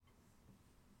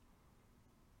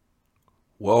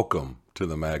Welcome to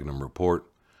the Magnum Report.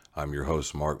 I'm your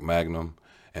host, Mark Magnum,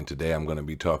 and today I'm going to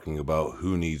be talking about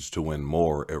who needs to win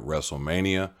more at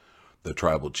WrestleMania, the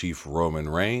Tribal Chief Roman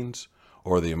Reigns,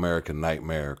 or the American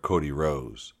Nightmare Cody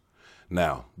Rhodes.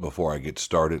 Now, before I get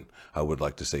started, I would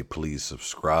like to say please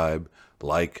subscribe,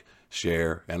 like,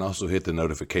 share, and also hit the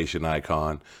notification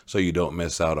icon so you don't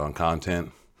miss out on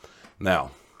content.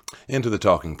 Now, into the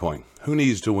talking point. Who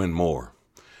needs to win more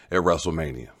at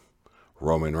WrestleMania?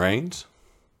 Roman Reigns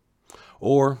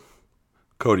or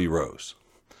Cody Rhodes?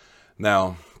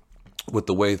 Now, with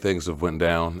the way things have went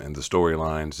down and the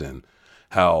storylines and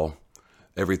how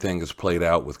everything is played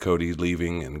out with Cody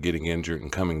leaving and getting injured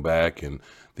and coming back and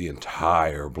the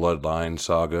entire Bloodline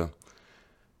saga,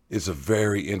 it's a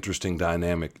very interesting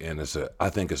dynamic, and I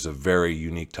think it's a very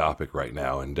unique topic right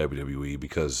now in WWE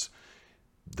because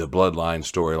the Bloodline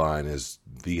storyline is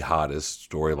the hottest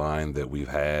storyline that we've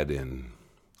had in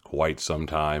quite some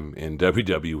time in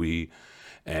WWE.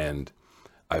 And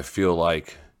I feel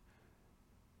like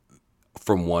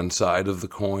from one side of the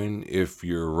coin, if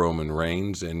you're Roman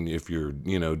Reigns and if you're,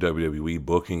 WWE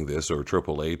booking this or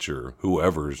Triple H or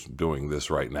whoever's doing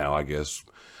this right now, I guess.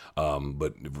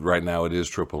 But right now it is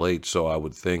Triple H. So I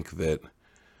would think that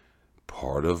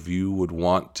part of you would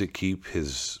want to keep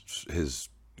his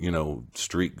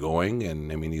streak going.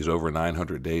 And I mean, he's over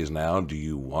 900 days now. Do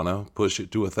you want to push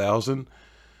it to 1,000?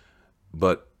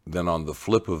 But then on the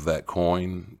flip of that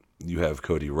coin, you have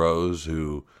Cody Rhodes,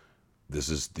 who this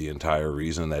is the entire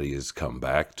reason that he has come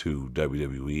back to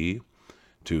WWE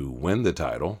to win the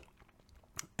title.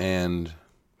 And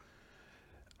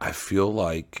I feel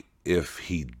like if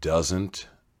he doesn't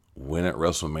win at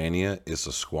WrestleMania, it's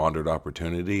a squandered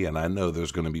opportunity. And I know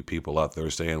there's going to be people out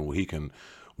there saying, well, he can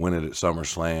win it at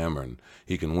SummerSlam, and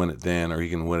he can win it then, or he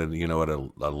can win it, at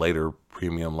a later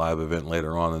premium live event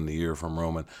later on in the year from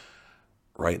Roman.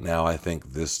 Right now, I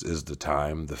think this is the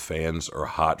time. The fans are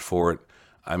hot for it.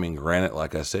 I mean, granted,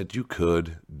 like I said, you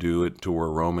could do it to where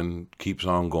Roman keeps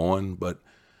on going, but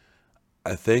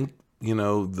I think, I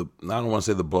don't want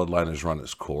to say the bloodline has run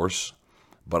its course,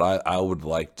 but I would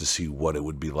like to see what it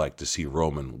would be like to see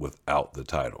Roman without the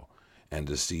title and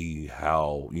to see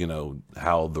how,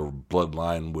 how the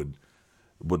bloodline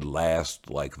would last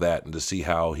like that, and to see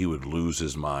how he would lose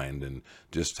his mind and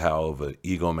just how of an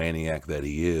egomaniac that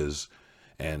he is.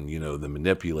 And, the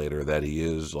manipulator that he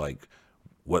is, like,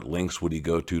 what lengths would he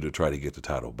go to try to get the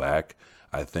title back?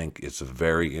 I think it's a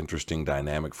very interesting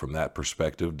dynamic from that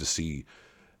perspective to see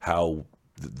how,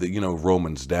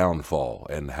 Roman's downfall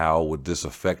and how would this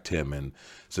affect him. And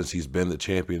since he's been the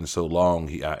champion so long,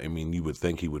 you would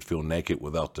think he would feel naked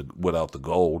without the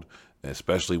gold,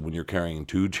 especially when you're carrying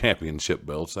 2 championship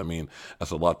belts. I mean,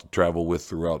 that's a lot to travel with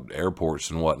throughout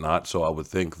airports and whatnot. So I would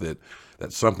think that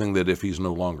that's something that if he's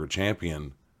no longer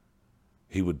champion,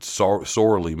 he would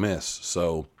sorely miss.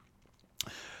 So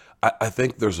I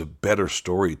think there's a better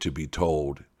story to be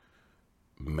told,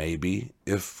 maybe,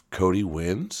 if Cody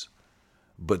wins.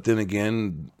 But then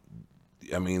again,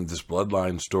 I mean, this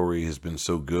bloodline story has been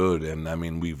so good. And I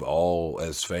mean, we've all,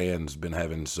 as fans, been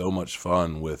having so much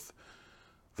fun with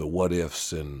the what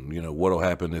ifs and, what'll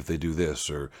happen if they do this,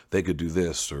 or they could do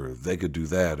this, or they could do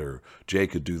that, or Jay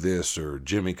could do this, or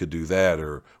Jimmy could do that,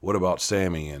 or what about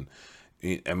Sammy? And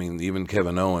I mean, even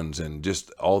Kevin Owens, and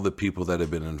just all the people that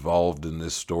have been involved in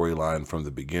this storyline from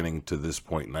the beginning to this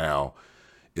point now.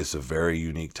 It's a very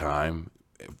unique time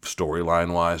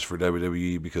storyline wise for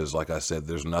WWE, because like I said,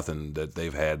 there's nothing that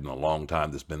they've had in a long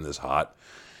time that's been this hot.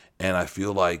 And I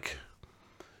feel like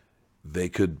they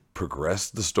could progress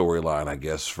the storyline, I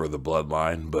guess, for the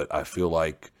bloodline, but I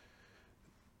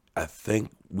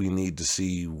think we need to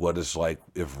see what it's like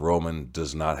if Roman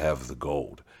does not have the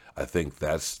gold. I think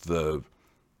that's the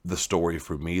story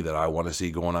for me that I want to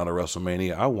see going out of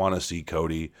WrestleMania. I want to see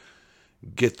Cody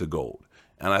get the gold,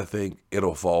 and I think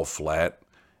it'll fall flat.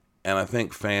 And I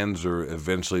think fans are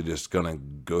eventually just going to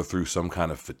go through some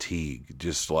kind of fatigue.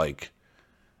 Just like,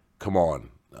 come on.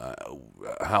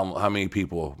 How many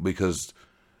people? Because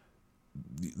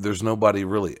there's nobody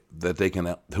really that they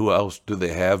can. Who else do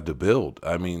they have to build?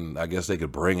 I mean, I guess they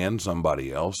could bring in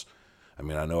somebody else. I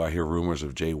mean, I know I hear rumors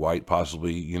of Jay White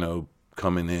possibly,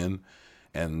 coming in.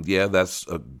 And yeah, that's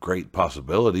a great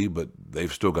possibility, but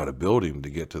they've still got to build him to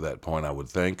get to that point, I would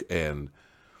think. And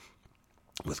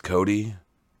with Cody,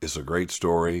 it's a great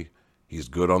story. He's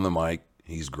good on the mic.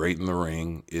 He's great in the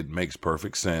ring. It makes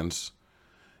perfect sense.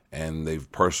 And they've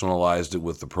personalized it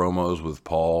with the promos with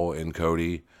Paul and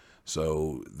Cody.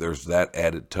 So there's that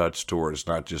added touch to where it's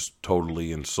not just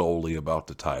totally and solely about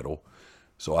the title.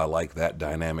 So I like that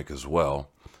dynamic as well.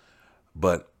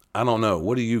 But I don't know.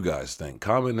 What do you guys think?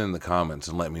 Comment in the comments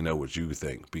and let me know what you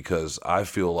think, because I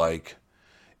feel like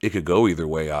it could go either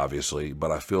way, obviously,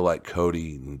 but I feel like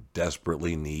Cody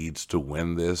desperately needs to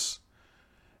win this,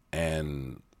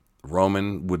 and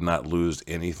Roman would not lose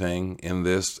anything in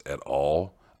this at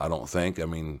all, I don't think. I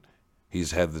mean,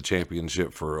 he's had the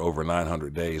championship for over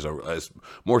 900 days, or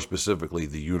more specifically,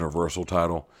 the Universal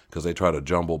title, because they try to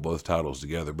jumble both titles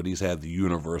together, but he's had the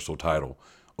Universal title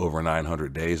over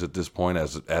 900 days at this point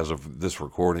as of this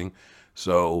recording.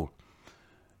 So,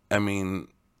 I mean,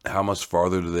 how much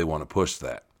farther do they want to push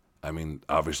that? I mean,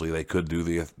 obviously they could do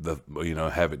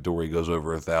the have it to where he goes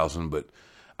over 1,000, but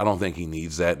I don't think he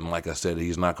needs that. And like I said,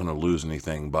 he's not going to lose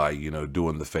anything by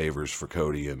doing the favors for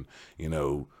Cody and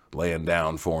laying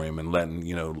down for him and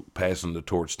letting passing the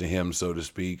torch to him, so to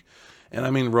speak. And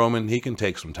I mean, Roman, he can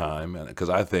take some time, because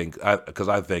I think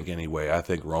anyway, I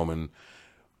think Roman,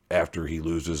 after he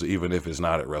loses, even if it's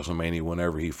not at WrestleMania,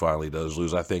 whenever he finally does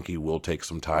lose, I think he will take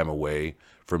some time away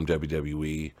from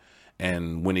WWE.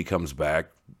 And when he comes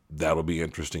back, that'll be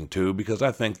interesting too, because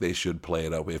I think they should play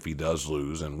it up if he does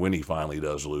lose, and when he finally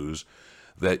does lose,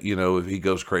 that, if he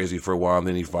goes crazy for a while, and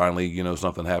then he finally,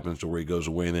 something happens to where he goes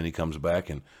away, and then he comes back,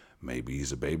 and maybe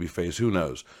he's a babyface, who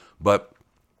knows. But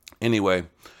anyway,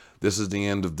 this is the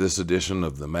end of this edition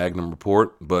of the Magnum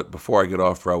Report. But before I get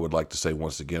off, I would like to say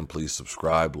once again, please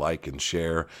subscribe, like, and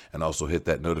share, and also hit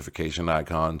that notification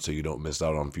icon so you don't miss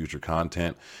out on future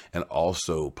content. And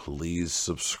also, please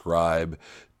subscribe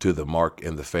to the Mark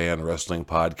and the Fan Wrestling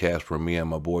Podcast, where me and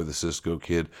my boy, the Cisco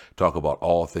Kid, talk about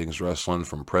all things wrestling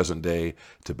from present day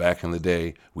to back in the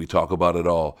day. We talk about it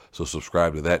all. So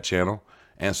subscribe to that channel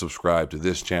and subscribe to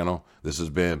this channel. This has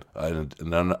been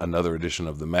another edition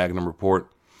of the Magnum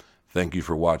Report. Thank you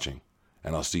for watching,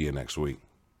 and I'll see you next week.